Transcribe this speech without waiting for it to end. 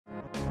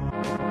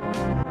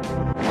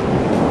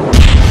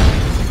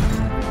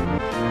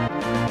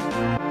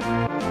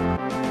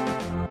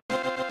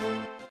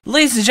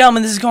Ladies and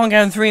gentlemen, this is Going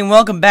Down 3 and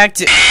welcome back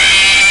to...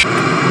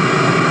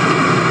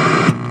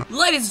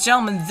 Ladies and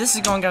gentlemen, this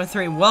is Going Down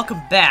 3 and welcome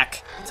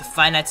back to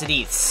Five Nights at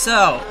Eth.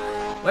 So,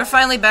 we're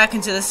finally back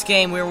into this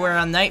game. We're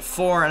on night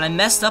 4 and I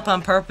messed up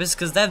on purpose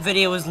because that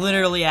video was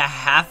literally a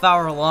half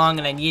hour long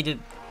and I needed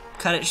to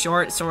cut it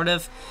short, sort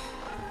of.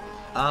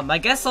 I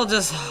guess I'll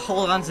just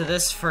hold on to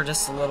this for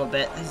just a little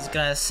bit. He's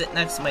gonna sit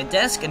next to my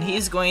desk and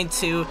he's going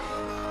to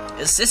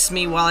assist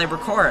me while I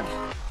record.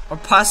 Or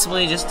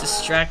possibly just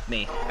distract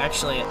me.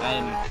 Actually,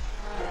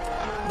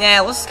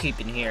 nah, let's keep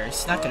it here.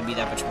 It's not gonna be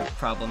that much of a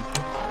problem.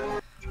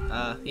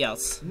 Yeah,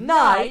 let's...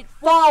 Night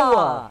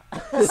Flower!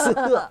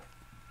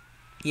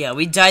 Yeah,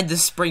 we died the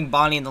Spring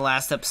Bonnie in the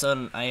last episode,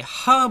 and I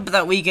hope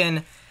that we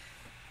can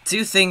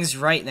do things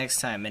right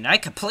next time. And I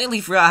completely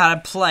forgot how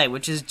to play,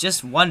 which is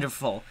just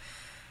wonderful.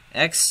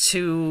 X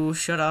to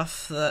shut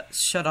off the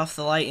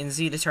light, and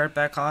Z to turn it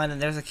back on,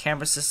 and there's a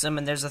camera system,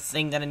 and there's a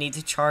thing that I need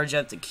to charge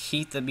up to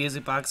keep the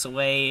music box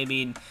away,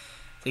 to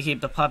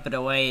keep the puppet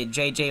away.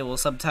 JJ will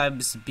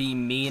sometimes be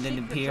mean and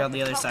appear on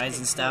the other sides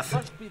and stuff.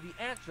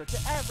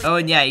 Oh,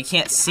 and yeah, you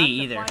can't see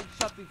either.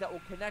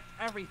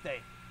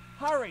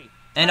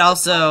 And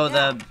also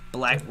the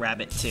black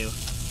rabbit, too.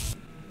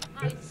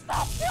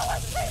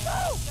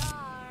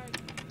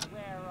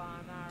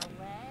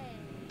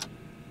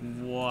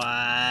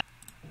 What?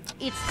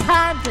 It's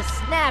time to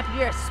snap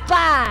your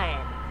spine!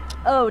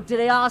 Oh,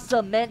 did I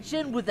also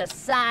mention with a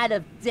side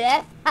of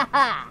death?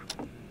 Haha!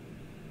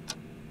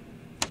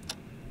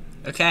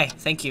 Okay,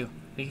 thank you.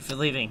 Thank you for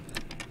leaving.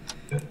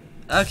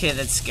 Okay,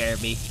 that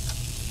scared me.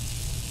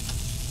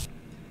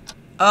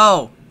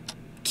 Oh!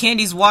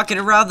 Candy's walking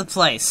around the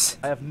place.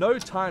 I have no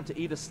time to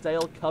eat a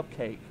stale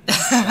cupcake.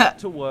 Back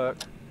to work.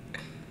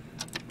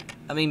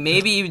 I mean,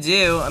 maybe you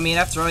do. I mean,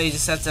 after all, you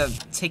just have to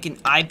take an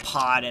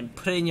iPod and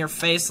put it in your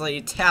face while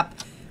you tap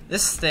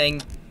this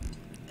thing,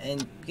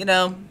 and you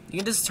know, you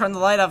can just turn the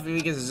light off and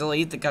you can still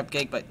eat the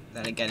cupcake, but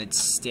then again, it's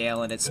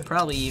stale and it's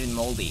probably even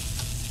moldy.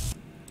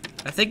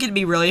 I think it'd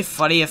be really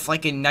funny if,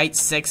 like, in night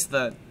 6,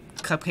 the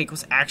cupcake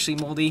was actually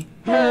moldy.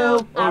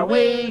 Who are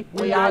we?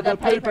 We are the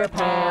Paper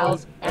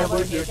Pals, and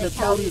we're here to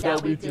tell you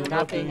that we do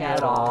nothing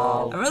at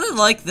all. I really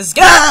like this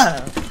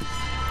guy!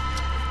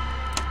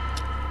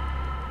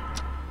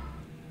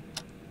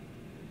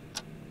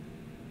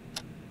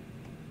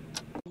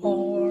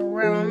 All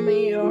around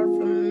me are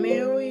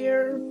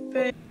familiar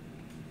faces.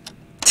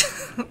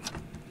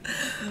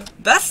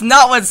 That's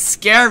not what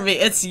scared me.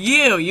 It's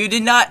you. You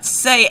did not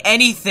say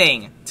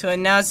anything to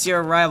announce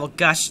your arrival.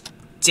 Gosh,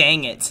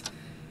 dang it.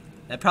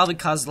 That probably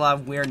caused a lot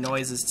of weird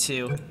noises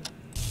too.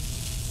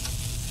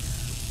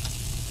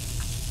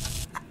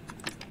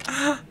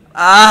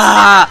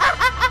 Ah!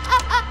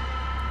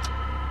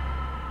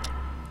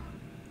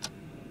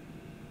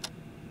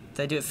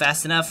 Did I do it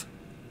fast enough?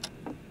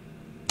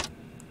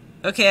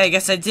 Okay, I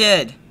guess I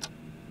did.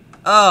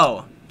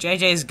 Oh,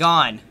 JJ's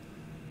gone.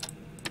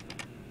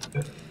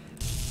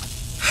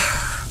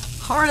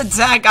 Heart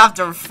attack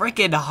after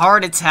freaking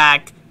heart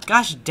attack.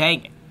 Gosh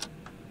dang it.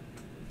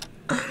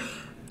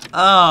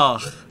 Oh,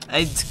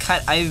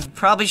 I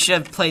probably should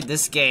have played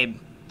this game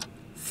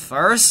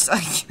first.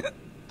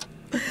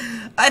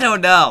 I don't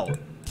know.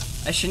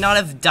 I should not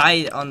have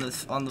died on the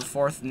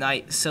 4th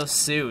night so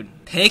soon.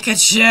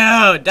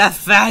 Pikachu,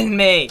 defend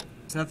me.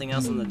 There's nothing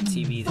else on the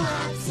TV.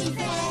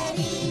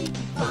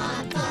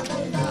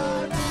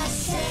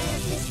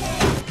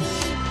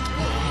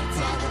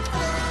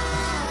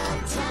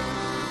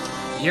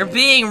 You're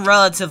being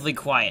relatively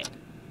quiet.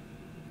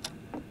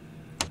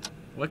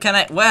 What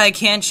I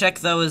can check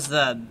though is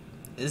the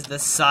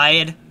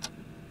side.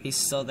 He's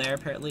still there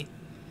apparently.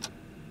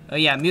 Oh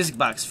yeah, music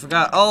box.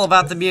 Forgot all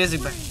about the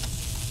music box.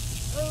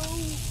 So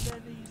many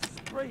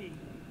springs.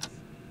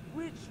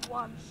 Which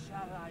one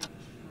shall I trip?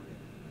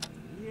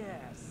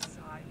 Yes,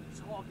 I'm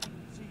talking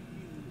to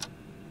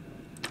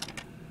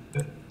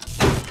you.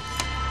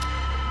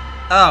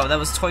 Oh, that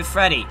was Toy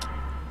Freddy.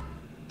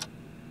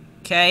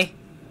 Okay.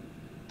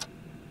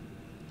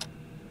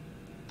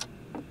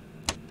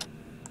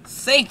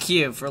 Thank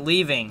you for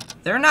leaving.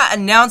 They're not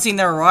announcing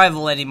their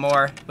arrival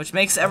anymore, which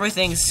makes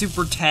everything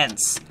super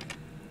tense.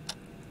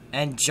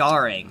 And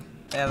jarring.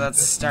 Yeah,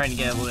 that's starting to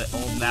get a little bit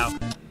old now.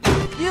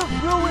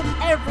 You've ruined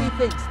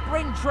everything,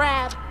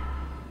 Springtrap!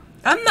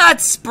 I'm not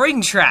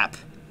Springtrap!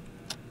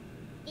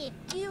 If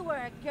you were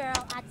a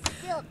girl, I'd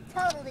still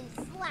totally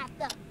slap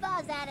the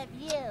fuzz out of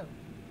you.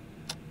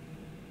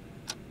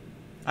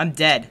 I'm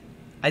dead.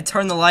 I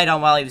turned the light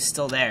on while he was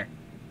still there.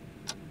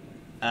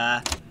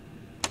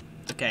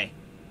 Okay.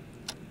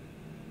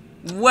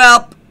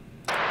 Welp!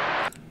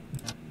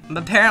 I'm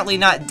apparently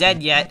not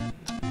dead yet.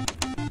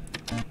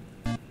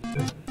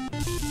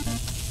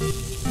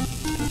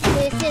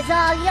 This is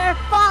all your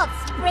fault,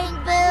 Spring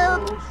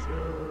Boom!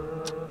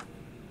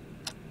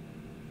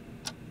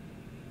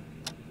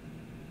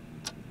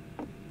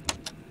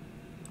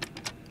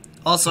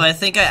 Also, I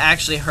think I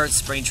actually hurt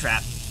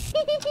Springtrap.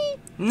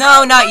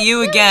 No, not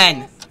you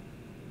again!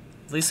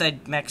 At least I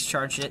max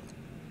charged it.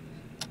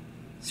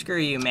 Screw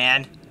you,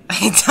 man.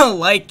 I don't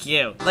like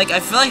you. Like, I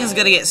feel like it's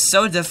gonna get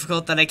so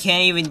difficult that I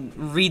can't even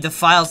read the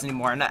files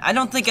anymore. And I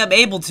don't think I'm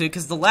able to,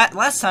 because the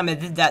last time I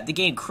did that, the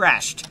game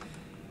crashed.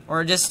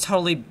 Or just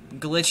totally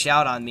glitched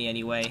out on me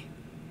anyway.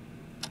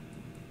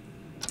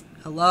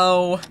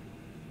 Hello?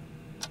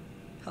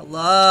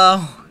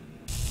 Hello?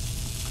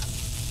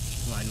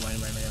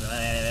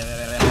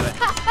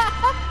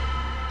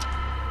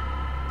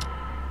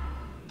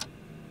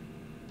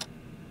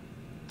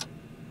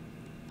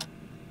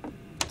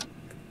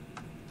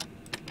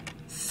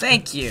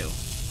 Thank you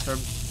for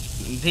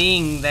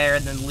being there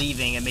and then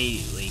leaving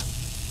immediately.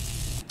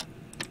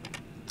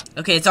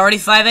 Okay, it's already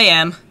 5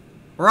 AM.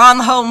 We're on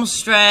the home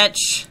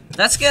stretch.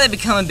 That's gonna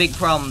become a big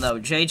problem though.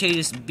 JJ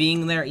just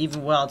being there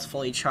even while it's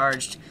fully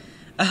charged.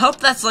 I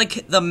hope that's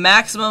like the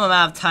maximum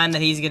amount of time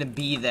that he's gonna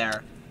be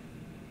there.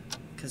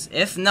 Cause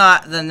if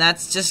not, then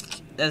that's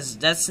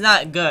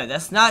not good.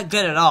 That's not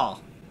good at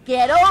all.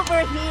 Get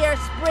over here,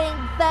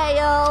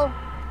 Springvale!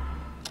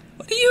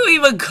 What are you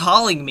even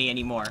calling me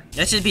anymore?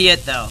 That should be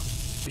it though.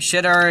 We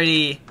should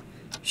already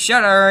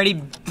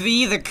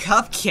be the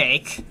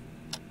cupcake.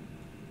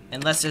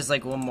 Unless there's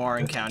like one more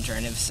encounter,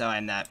 and if so,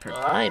 I'm that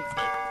person. I'm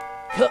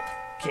the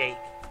cupcake.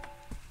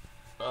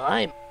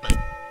 I'm the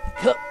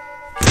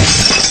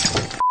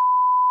cupcake.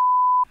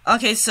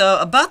 Okay, so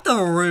about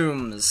the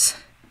rooms.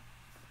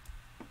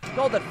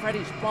 Know that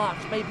Freddy's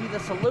box may be the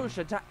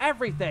solution to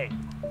everything.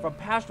 From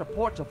past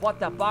reports of what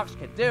that box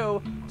can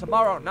do,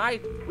 tomorrow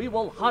night we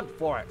will hunt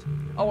for it.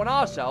 Oh, and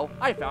also,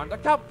 I found a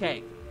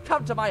cupcake.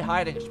 Come to my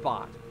hiding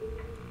spot.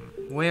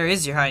 Where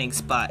is your hiding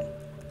spot?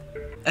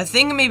 I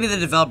think maybe the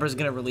developer's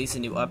gonna release a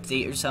new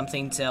update or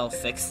something to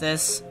fix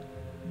this.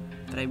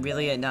 But I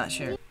really am not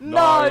sure.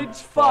 Night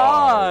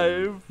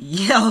 5!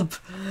 Yep.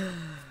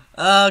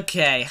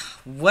 Okay,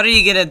 what are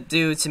you gonna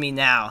do to me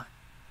now?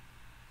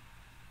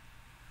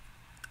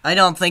 I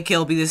don't think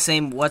it'll be the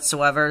same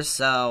whatsoever,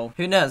 so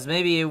who knows?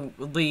 Maybe it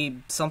will be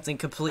something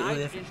completely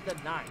different. Night is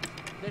the night.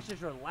 This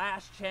is your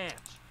last chance.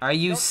 Are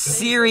you Don't think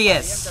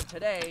serious? that by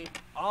the end of today,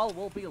 all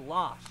will be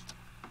lost.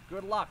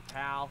 Good luck,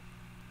 pal.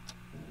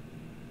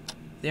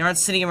 They aren't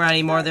sitting around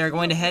anymore. They're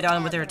going to head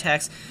on with their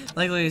attacks,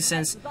 likely a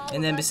sense,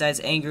 and then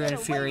besides anger and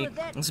fury.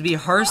 This will be a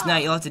harsh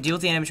night. You'll have to deal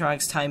with the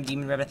animatronics. Time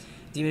Demon Rabbit.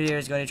 Demon Rabbit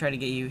is going to try to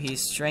get you. He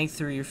is strength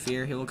through your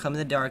fear. He will come in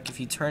the dark. If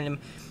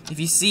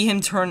you see him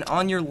turn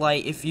on your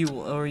light, you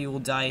will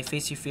die.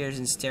 Face your fears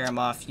and stare him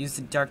off. Use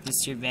the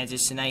darkness to your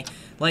advantage tonight.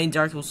 Light and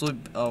dark will slowly.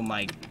 Oh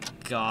my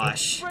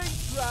gosh.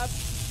 Springtrap,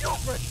 you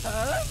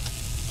return?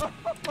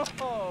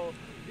 Oh,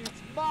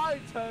 it's my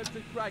turn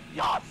to crack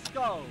your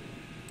skull.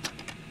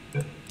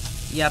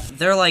 Yep,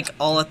 they're like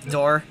all at the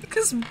door.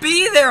 Cause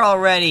be there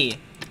already.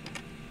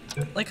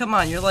 Like, come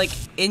on, you're like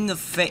in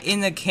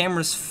the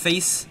camera's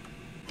face.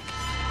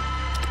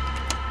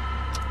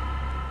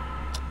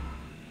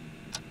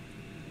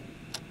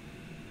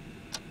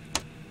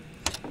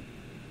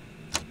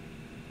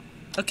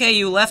 Okay,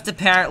 you left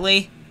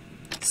apparently.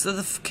 So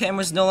the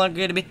camera's no longer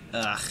gonna be.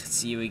 Ugh,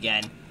 it's you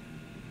again.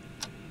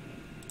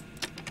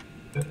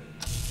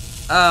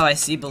 Oh, I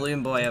see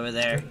Balloon Boy over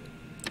there.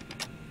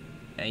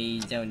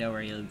 You don't know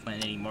where you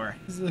went anymore.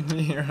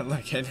 You're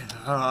looking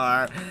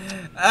hard.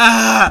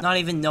 Not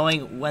even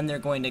knowing when they're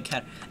going to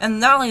catch. And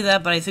not only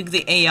that, but I think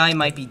the AI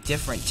might be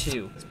different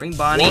too. Spring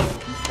Bonnie.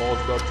 What? You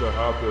caused that to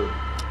happen.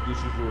 This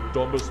is your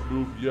dumbest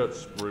move yet,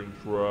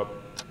 Springtrap.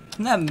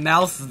 That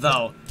mouth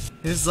though.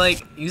 He's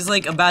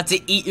like about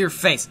to eat your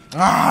face.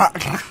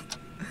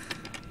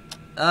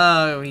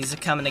 Oh, he's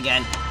coming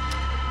again.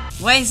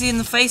 Why is he in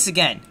the face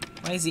again?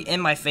 Why is he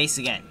in my face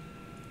again?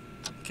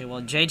 Okay,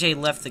 well,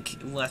 JJ left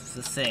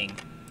the thing.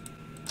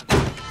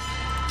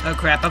 Oh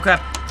crap! Oh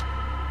crap!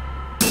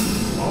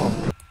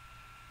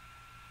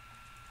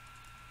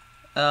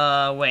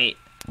 Wait.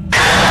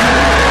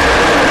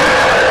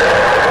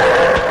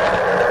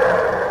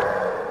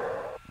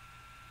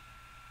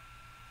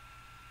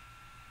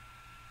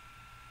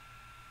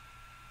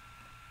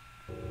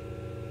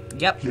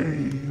 Yep.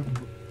 Game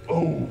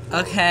over.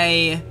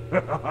 Okay.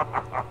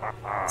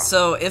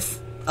 So if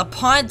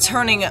upon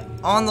turning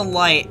on the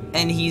light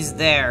and he's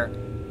there,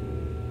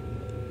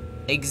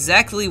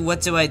 exactly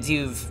what do I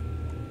do if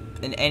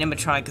an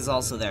animatronic is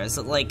also there? Is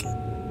it like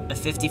a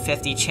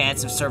 50-50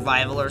 chance of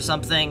survival or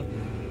something?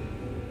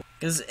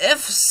 Because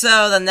if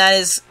so, then that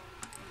is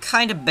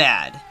kind of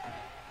bad.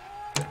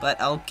 But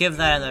I'll give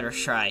that another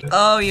try.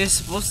 Oh, you're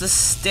supposed to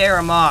stare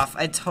him off.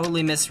 I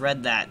totally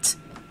misread that.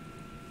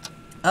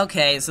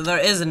 Okay, so there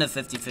isn't a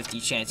 50-50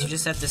 chance. You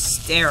just have to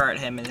stare at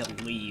him and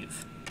he'll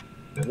leave.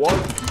 What?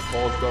 You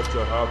caused that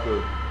to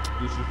happen.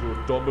 This is your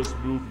dumbest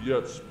move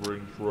yet,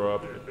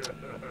 Springtrap.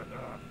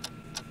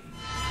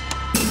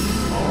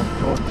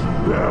 I've got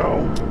you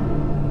now.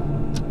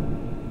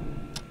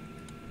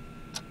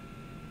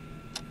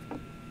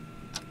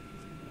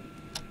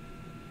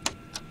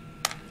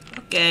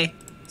 Okay,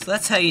 so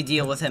that's how you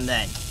deal with him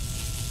then.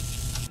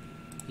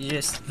 You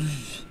just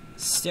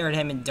stare at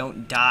him and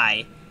don't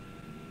die.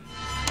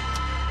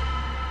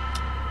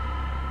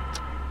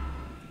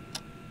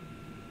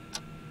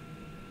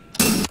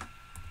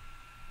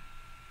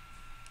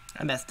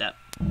 I messed up.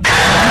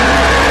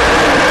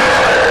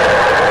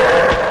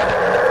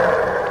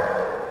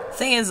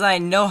 Thing is, I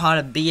know how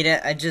to beat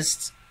it. I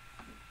just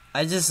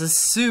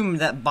assumed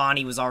that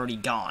Bonnie was already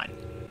gone.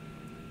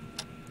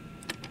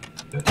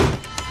 I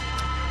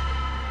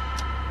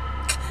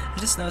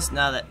just noticed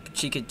now that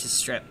she could just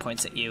straight up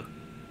points at you.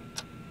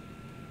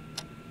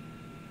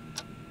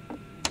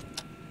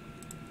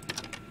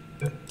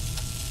 I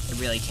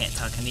really can't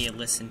talk. I need to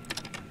listen.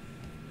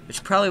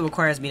 Which probably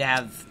requires me to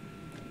have...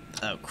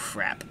 Oh,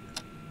 crap.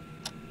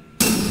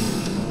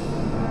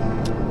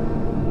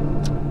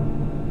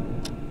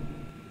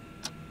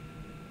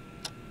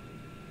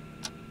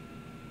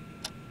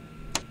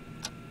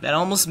 That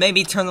almost made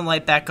me turn the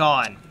light back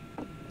on.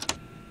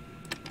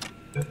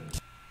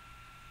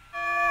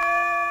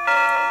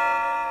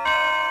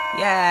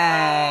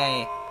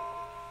 Yay!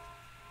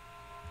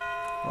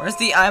 Where's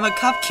the I'm a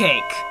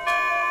cupcake?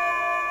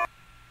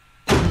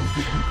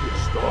 You can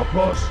stop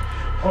us?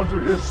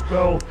 Under his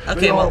spell, Okay,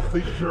 they all well,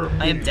 think you're me.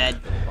 I am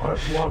dead.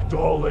 I've blocked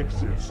all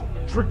exits,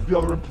 tricked the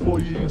other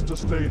employees to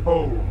stay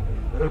home,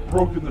 and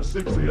broken the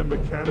 6 a.m.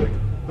 mechanic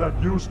that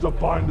used to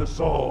bind us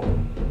all.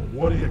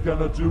 What are you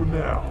gonna do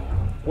now?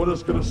 What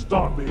is gonna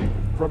stop me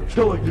from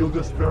killing you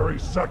this very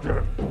second?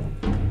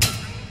 I'm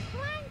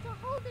trying to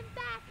hold him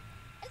back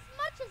as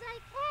much as I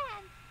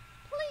can.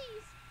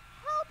 Please,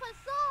 help us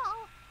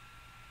all.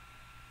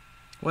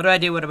 What do I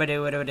do? What do I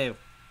do? What do I do?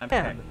 I'm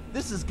prepared. Man,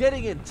 this is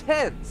getting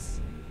intense.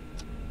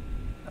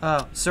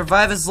 Oh,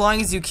 survive as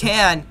long as you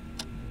can.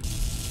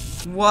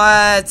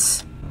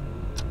 What?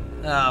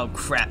 Oh,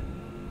 crap.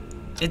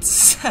 It's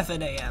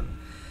 7 a.m.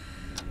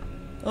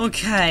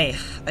 Okay.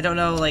 I don't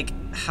know, like,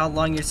 how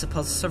long you're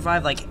supposed to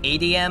survive. Like,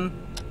 8 a.m.?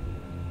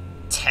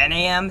 10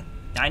 a.m.?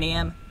 9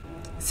 a.m.?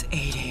 It's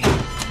 8 a.m.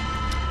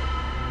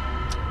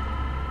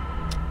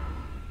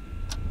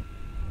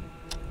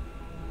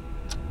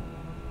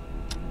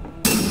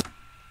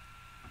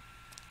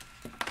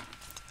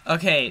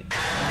 Okay,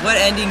 what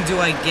ending do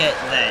I get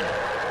then?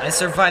 I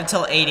survived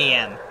till 8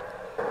 a.m.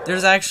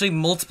 There's actually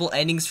multiple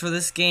endings for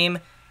this game.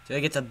 Do I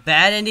get the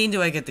bad ending?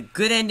 Do I get the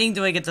good ending?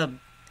 Do I get the...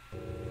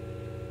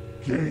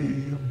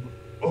 Game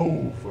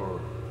over.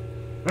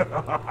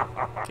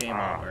 Game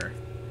over.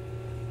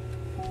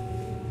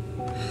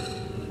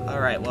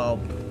 Alright,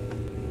 well...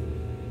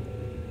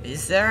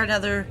 Is there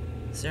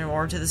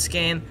more to this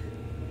game?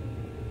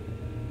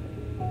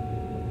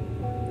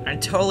 I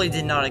totally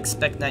did not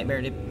expect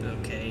Nightmare to...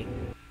 Okay.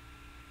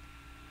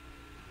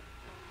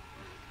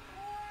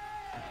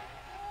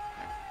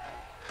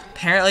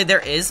 Apparently there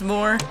is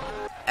more.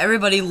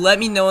 Everybody let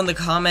me know in the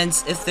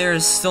comments if there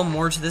is still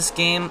more to this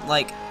game.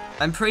 Like,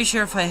 I'm pretty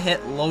sure if I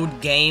hit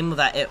load game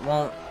that it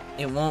won't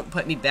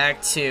put me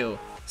back to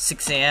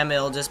 6 a.m.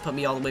 It'll just put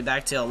me all the way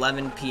back to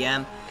 11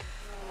 p.m.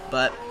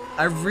 But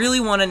I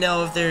really want to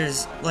know if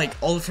there's like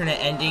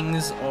alternate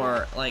endings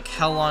or like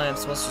how long I'm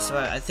supposed to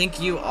survive. I think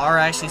you are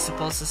actually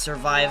supposed to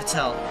survive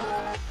till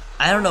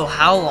I don't know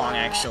how long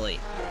actually.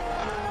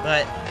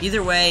 But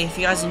either way, if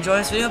you guys enjoy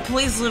this video,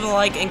 please leave a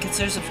like and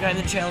consider subscribing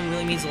to the channel. It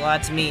really means a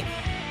lot to me.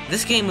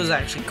 This game was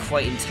actually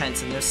quite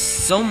intense, and there's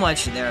so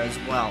much there as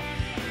well.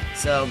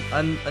 So,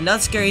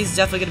 Not Scary is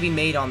definitely going to be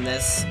made on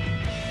this.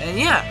 And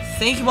yeah,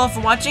 thank you all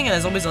for watching, and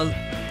as always, I'll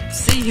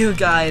see you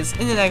guys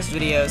in the next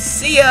video.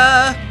 See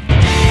ya!